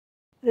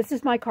This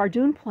is my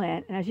Cardoon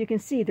plant, and as you can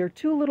see, there are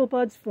two little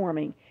buds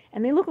forming,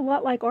 and they look a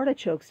lot like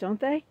artichokes, don't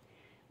they?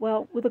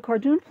 Well, with a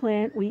Cardoon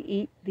plant, we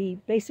eat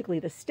basically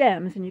the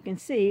stems, and you can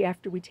see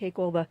after we take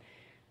all the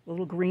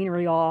little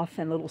greenery off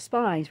and little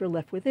spines, we're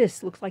left with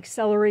this. Looks like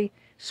celery,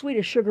 sweet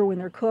as sugar when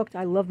they're cooked.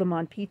 I love them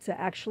on pizza,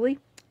 actually.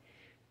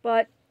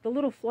 But the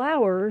little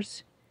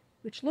flowers,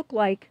 which look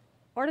like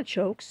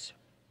artichokes,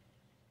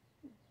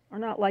 are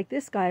not like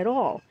this guy at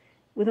all.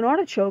 With an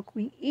artichoke,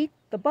 we eat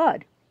the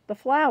bud, the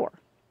flower.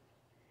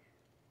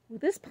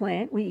 With this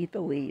plant, we eat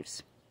the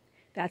leaves.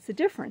 That's the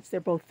difference.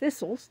 They're both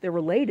thistles. They're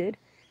related,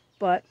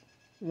 but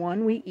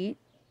one we eat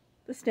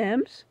the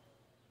stems,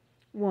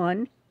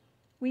 one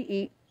we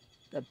eat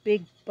the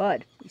big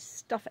bud. We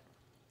stuff it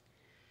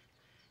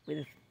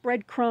with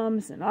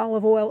breadcrumbs and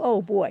olive oil.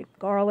 Oh boy,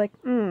 garlic.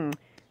 And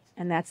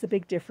that's the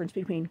big difference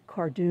between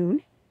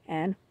Cardoon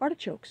and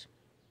artichokes.